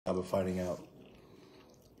Of finding out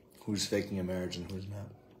who's faking a marriage and who's not.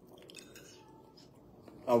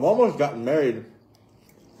 I've almost gotten married.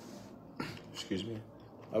 Excuse me.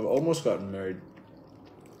 I've almost gotten married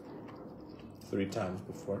 3 times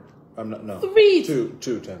before. I'm not, no. 3?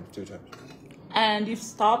 Two times. And you've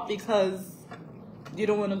stopped because you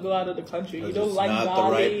don't want to go out of the country. You don't like not Bali.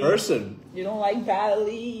 the right person. You don't like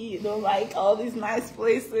Bali. You don't like all these nice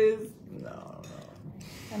places. No.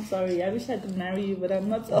 I'm sorry. I wish I could marry you, but I'm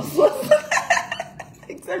not selfless.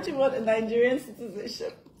 Except you want a Nigerian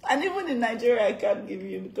citizenship. And even in Nigeria, I can't give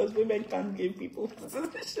you because women can't give people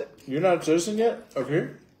citizenship. You're not a citizen yet?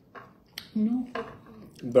 Okay. No.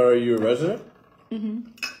 But are you a resident? Mm-hmm.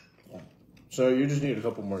 So you just need a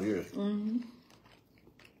couple more years. Mm-hmm.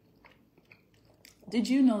 Did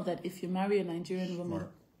you know that if you marry a Nigerian woman,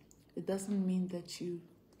 it doesn't mean that you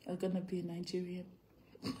are going to be a Nigerian?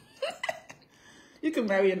 You can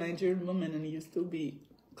marry a Nigerian woman and you still be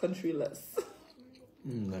countryless.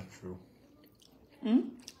 That's true. Hmm?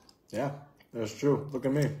 Yeah, that's true. Look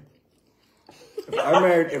at me.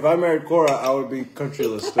 If I married Korra, I would be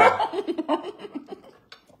countryless still.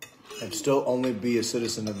 I'd still only be a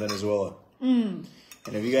citizen of Venezuela. And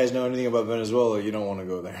if you guys know anything about Venezuela, you don't want to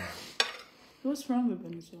go there. What's wrong with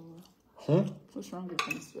Venezuela? Huh? What's wrong with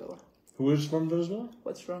Venezuela? Who is from Venezuela?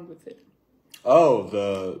 What's wrong with it? Oh,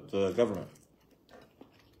 the government.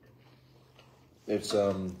 It's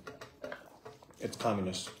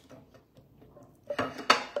communist.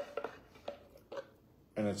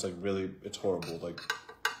 And it's like really, it's horrible. Like,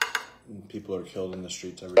 people are killed in the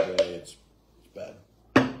streets every day. It's bad.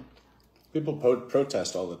 People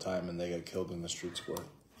protest all the time and they get killed in the streets for it.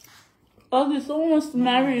 Oh, someone wants to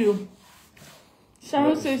marry you.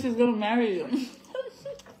 Sharon says she's going to marry you.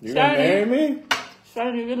 You're going to marry me?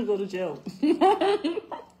 Sharon, you're going to go to jail.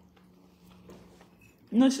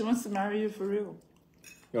 No, she wants to marry you for real.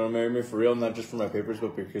 You want to marry me for real, not just for my papers,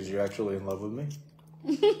 but because you're actually in love with me?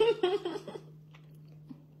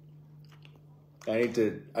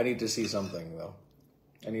 I need to see something though.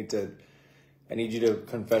 I need you to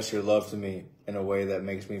confess your love to me in a way that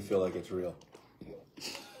makes me feel like it's real.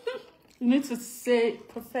 You need to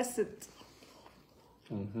profess it.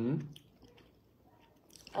 Mm-hmm.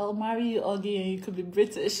 I'll marry you, Augie, and you could be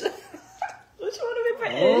British. Don't you want to be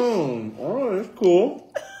British? Oh, that's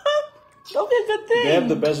cool. That'll be a good thing. They have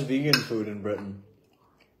the best vegan food in Britain.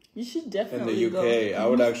 You should definitely in the UK. go. I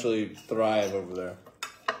would actually thrive over there.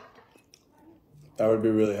 I would be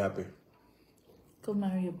really happy. Go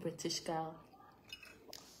marry a British girl.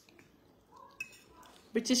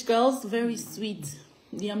 British girls, very sweet,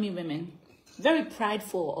 yummy women. Very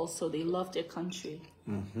prideful also. They love their country.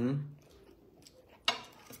 Mm-hmm.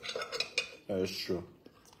 That is true.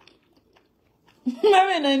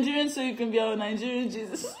 Marry a Nigerian so you can be our Nigerian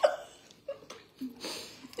Jesus.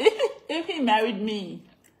 If he married me,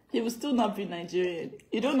 he would still not be Nigerian.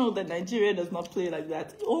 You don't know that Nigeria does not play like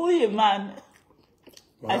that. Only a man.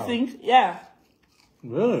 Wow. I think, yeah.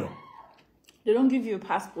 Really? They don't give you a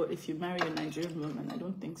passport if you marry a Nigerian woman. I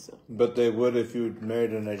don't think so. But they would if you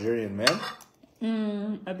married a Nigerian man?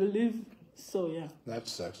 I believe so, yeah.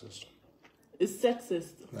 That's sexist. It's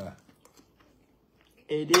sexist. Nah.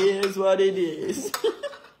 It is what it is.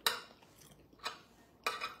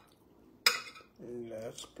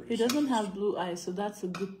 That's pretty. He doesn't have blue eyes, so that's a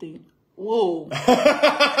good thing. Whoa.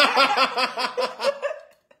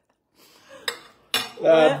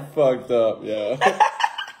 That fucked up, yeah.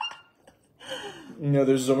 You know,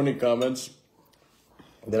 there's so many comments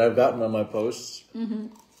that I've gotten on my posts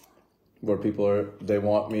where people they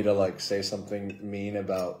want me to like say something mean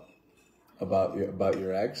about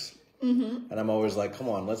your ex, and I'm always like, come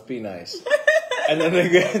on, let's be nice. And then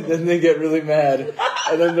they get really mad,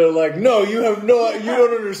 and then they're like, no, you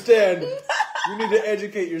don't understand. You need to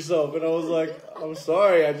educate yourself. And I was like, I'm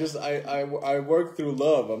sorry. I work through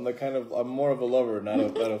love. I'm more of a lover, not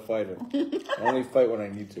a fighter. I only fight when I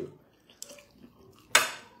need to.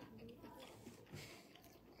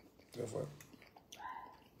 Go for it.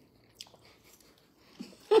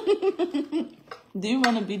 Do you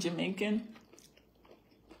want to be Jamaican?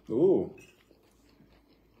 Ooh.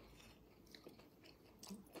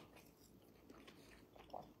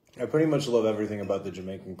 I pretty much love everything about the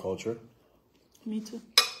Jamaican culture. Me too.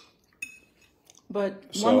 But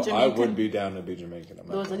so one Jamaican, I would be down to be Jamaican.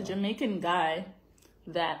 There was a Jamaican guy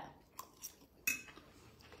that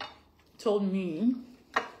told me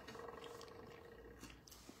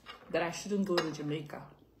that I shouldn't go to Jamaica.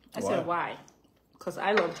 I said, why? Because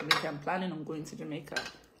I love Jamaica. I'm planning on going to Jamaica.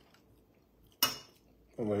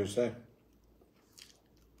 What did he say?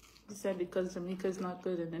 He said because Jamaica is not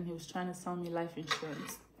good, and then he was trying to sell me life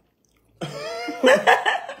insurance.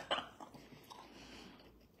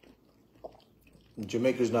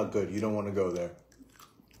 Jamaica's not good. You don't want to go there.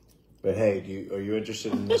 But hey, are you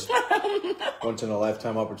interested in this once in a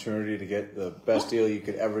lifetime opportunity to get the best deal you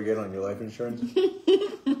could ever get on your life insurance?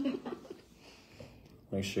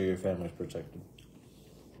 Make sure your family's protected.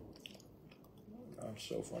 That's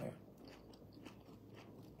so funny.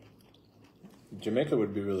 Jamaica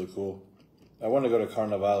would be really cool. I want to go to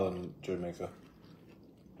Carnival in Jamaica.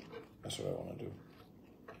 That's what I want to do.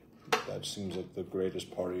 That seems like the greatest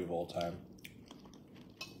party of all time.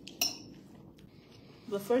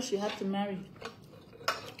 But first, you have to marry.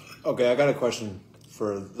 Okay, I got a question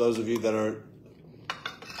for those of you that are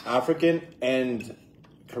African and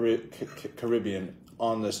Caribbean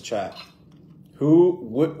on this chat.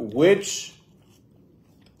 Which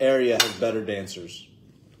area has better dancers?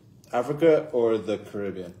 Africa or the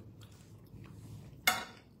Caribbean?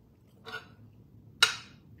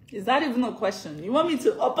 Is that even a question? You want me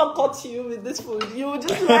to uppercut you with this food? You would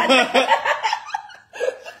just run.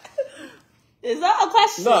 Is that a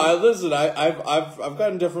question? No, listen. I've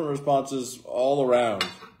gotten different responses all around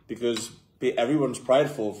because everyone's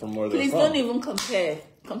prideful from where they're from. Please don't even compare.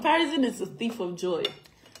 Comparison is a thief of joy.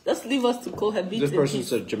 Just leave us to cohabit. This person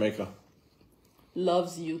said Jamaica.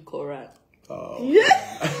 Loves you, Korra. Oh. Yeah.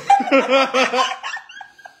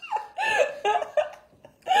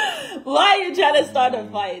 Why are you trying to start a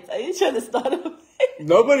fight? Are you trying to start a fight?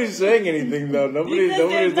 Nobody's saying anything though. Nobody's.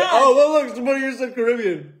 Oh, look! Somebody here said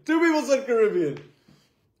Caribbean. 2 people said Caribbean.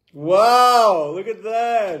 Wow! Look at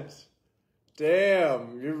that.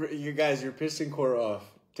 Damn! You guys, you're pissing Korra off.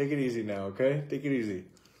 Take it easy now, okay? Take it easy.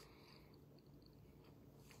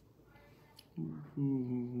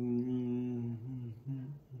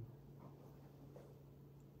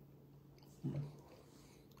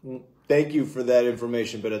 Thank you for that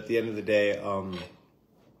information, but at the end of the day,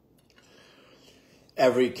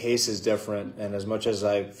 every case is different, and as much as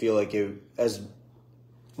I feel like as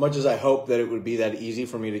much as I hope that it would be that easy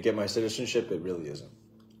for me to get my citizenship, it really isn't.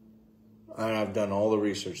 And I've done all the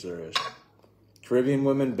research there is. Caribbean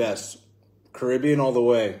women best. Caribbean all the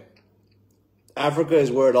way. Africa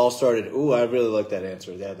is where it all started. Ooh, I really like that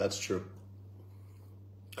answer. Yeah, that's true.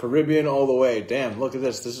 Caribbean all the way. Damn, look at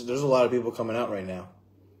this. There's a lot of people coming out right now.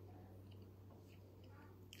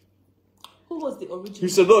 Who was the original? He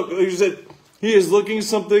said, look, he said, he is looking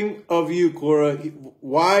something of you, Korra.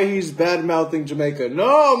 Why he's bad-mouthing Jamaica.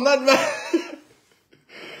 No, I'm not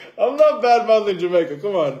I'm not bad-mouthing Jamaica.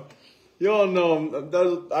 Come on. You all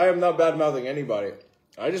know I am not bad-mouthing anybody.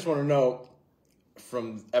 I just want to know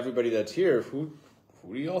from everybody that's here, who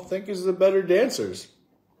do y'all think is the better dancers?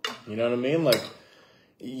 You know what I mean? Like,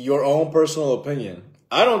 your own personal opinion.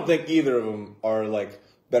 I don't think either of them are, like,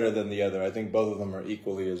 better than the other. I think both of them are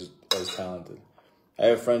equally as talented. I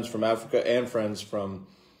have friends from Africa and friends from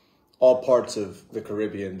all parts of the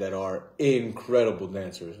Caribbean that are incredible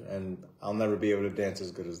dancers, and I'll never be able to dance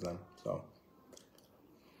as good as them. So,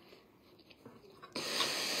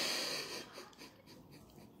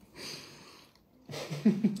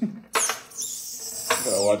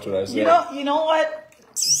 gotta watch what I say. You know what?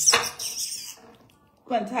 I'm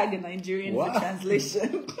gonna tag a Nigerian for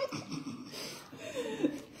translation.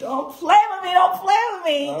 Don't play with me! Don't play with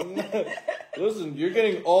me! Listen, you're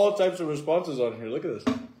getting all types of responses on here. Look at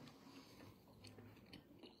this.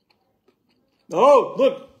 Oh,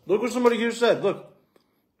 look what somebody here said. Look.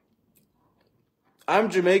 I'm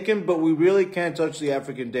Jamaican, but we really can't touch the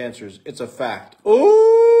African dancers. It's a fact.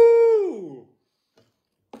 Ooh!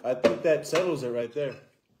 I think that settles it right there.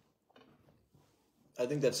 I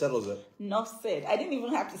think that settles it. Enough said. I didn't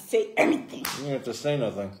even have to say anything. You didn't have to say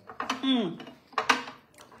nothing.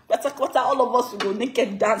 What all of us will go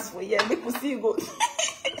naked dance for you. Make us see you go.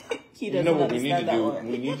 You know what we need to do?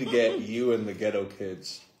 We need to get you and the ghetto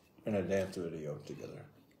kids in a dance video together.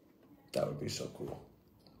 That would be so cool.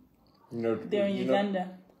 They're in Uganda.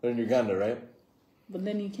 They're in Uganda, right? But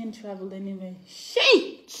then you can't travel anywhere.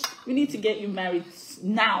 Shit! We need to get you married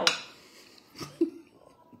now.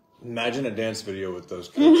 Imagine a dance video with those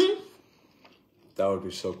kids. That would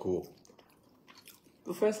be so cool.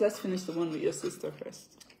 But first, let's finish the one with your sister first.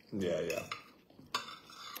 Yeah.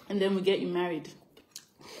 And then we get you married.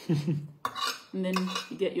 And then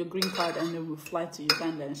you get your green card, and then we'll fly to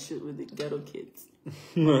Uganda and shoot with the ghetto kids.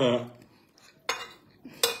 Why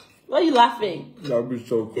are you laughing? That would be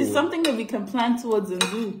so cool. It's something that we can plan towards and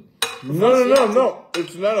do. No.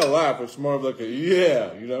 It's not a laugh. It's more of like a,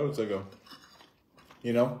 yeah. You know, it's like a,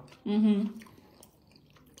 you know? Mm-hmm.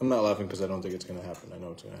 I'm not laughing because I don't think it's going to happen. I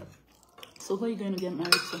know it's going to happen. So who are you going to get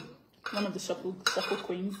married to? One of the shuffle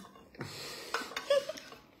queens?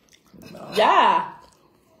 No. Yeah.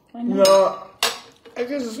 Why not? No. I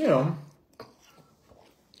guess, you know.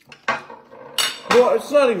 Well,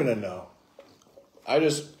 it's not even a no.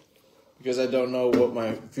 Because I don't know what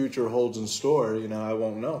my future holds in store, you know, I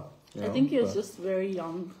won't know. You know? I think you're just very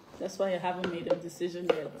young. That's why you haven't made a decision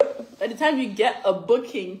yet. By the time you get a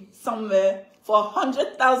booking somewhere for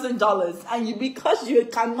 $100,000 and because you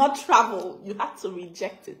cannot travel, you have to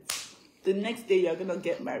reject it. The next day you're gonna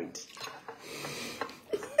get married.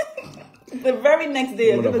 The very next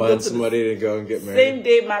day you're gonna find somebody to go and get married. Same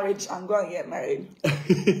day marriage and go and get married.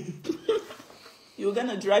 You're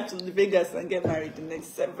gonna drive to Vegas and get married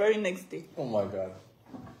the very next day. Oh my God.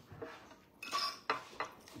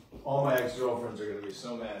 All my ex-girlfriends are gonna be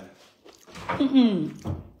so mad.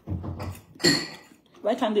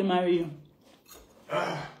 Why can't they marry you?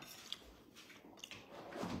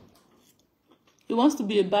 He wants to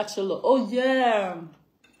be a bachelor. Oh yeah,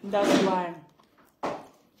 that's why.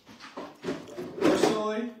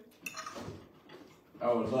 Personally,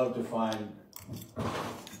 I would love to find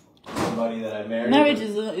somebody that I marry. Marriage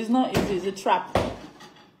is not easy. It's a trap.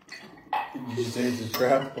 Did you say it's a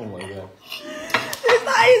trap? Oh my God. It's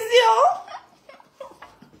not easy, oh.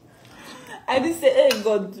 I did say, hey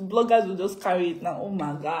God, bloggers will just carry it now. Oh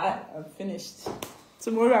my God, I'm finished.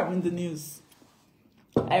 Tomorrow I'm in the news.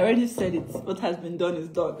 I already said it. What has been done is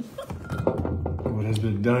done. What has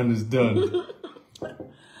been done is done.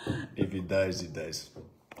 If he dies, he dies.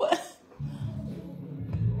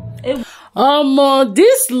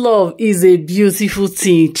 This love is a beautiful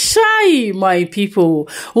thing. Chai, my people.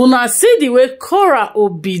 Una see the way Korra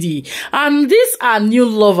Obidi and this are new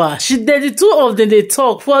lover. The two of them, they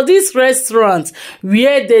talk for this restaurant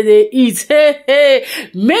where they eat. Hey.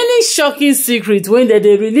 Many shocking secrets when they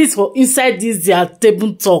release for inside this their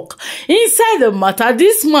table talk. Inside the matter,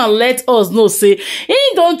 this man let us know, say,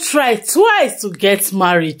 he don't try twice to get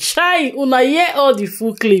married. Chai, una hear all the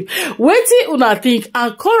full clip. Wetin una think?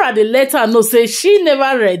 And Korra, the letter no say she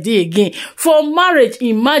never ready again for marriage.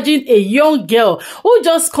 Imagine a young girl who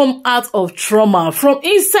just come out of trauma from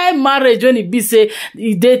inside marriage when it be say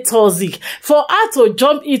e dey toxic, for her to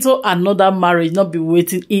jump into another marriage not be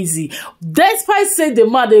waiting easy. Despite say the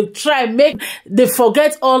man they try make they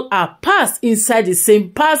forget all her past inside the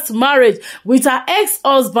same past marriage with her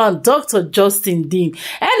ex-husband Dr. Justin Dean.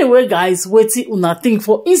 Anyway guys, wetin una think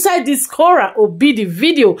for inside this Korra Obidi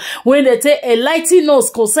video when they take enlightening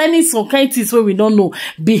us concerning some kind things wey we don't know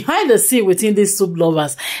behind the scene within these two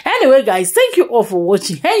lovers. Anyway guys, thank you all for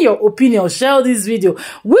watching. Hey, your opinion, share this video.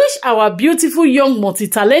 Wish our beautiful young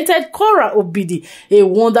multi-talented Korra Obidi a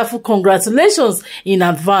wonderful congratulations in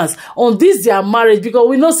advance on this their marriage, because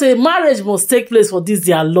we know say marriage must take place for this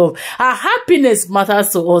their love. Our happiness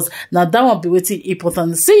matters to us. Now that one be waiting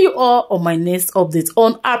important. See you all on my next update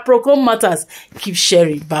on Aproko Matters. Keep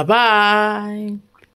sharing. Bye bye.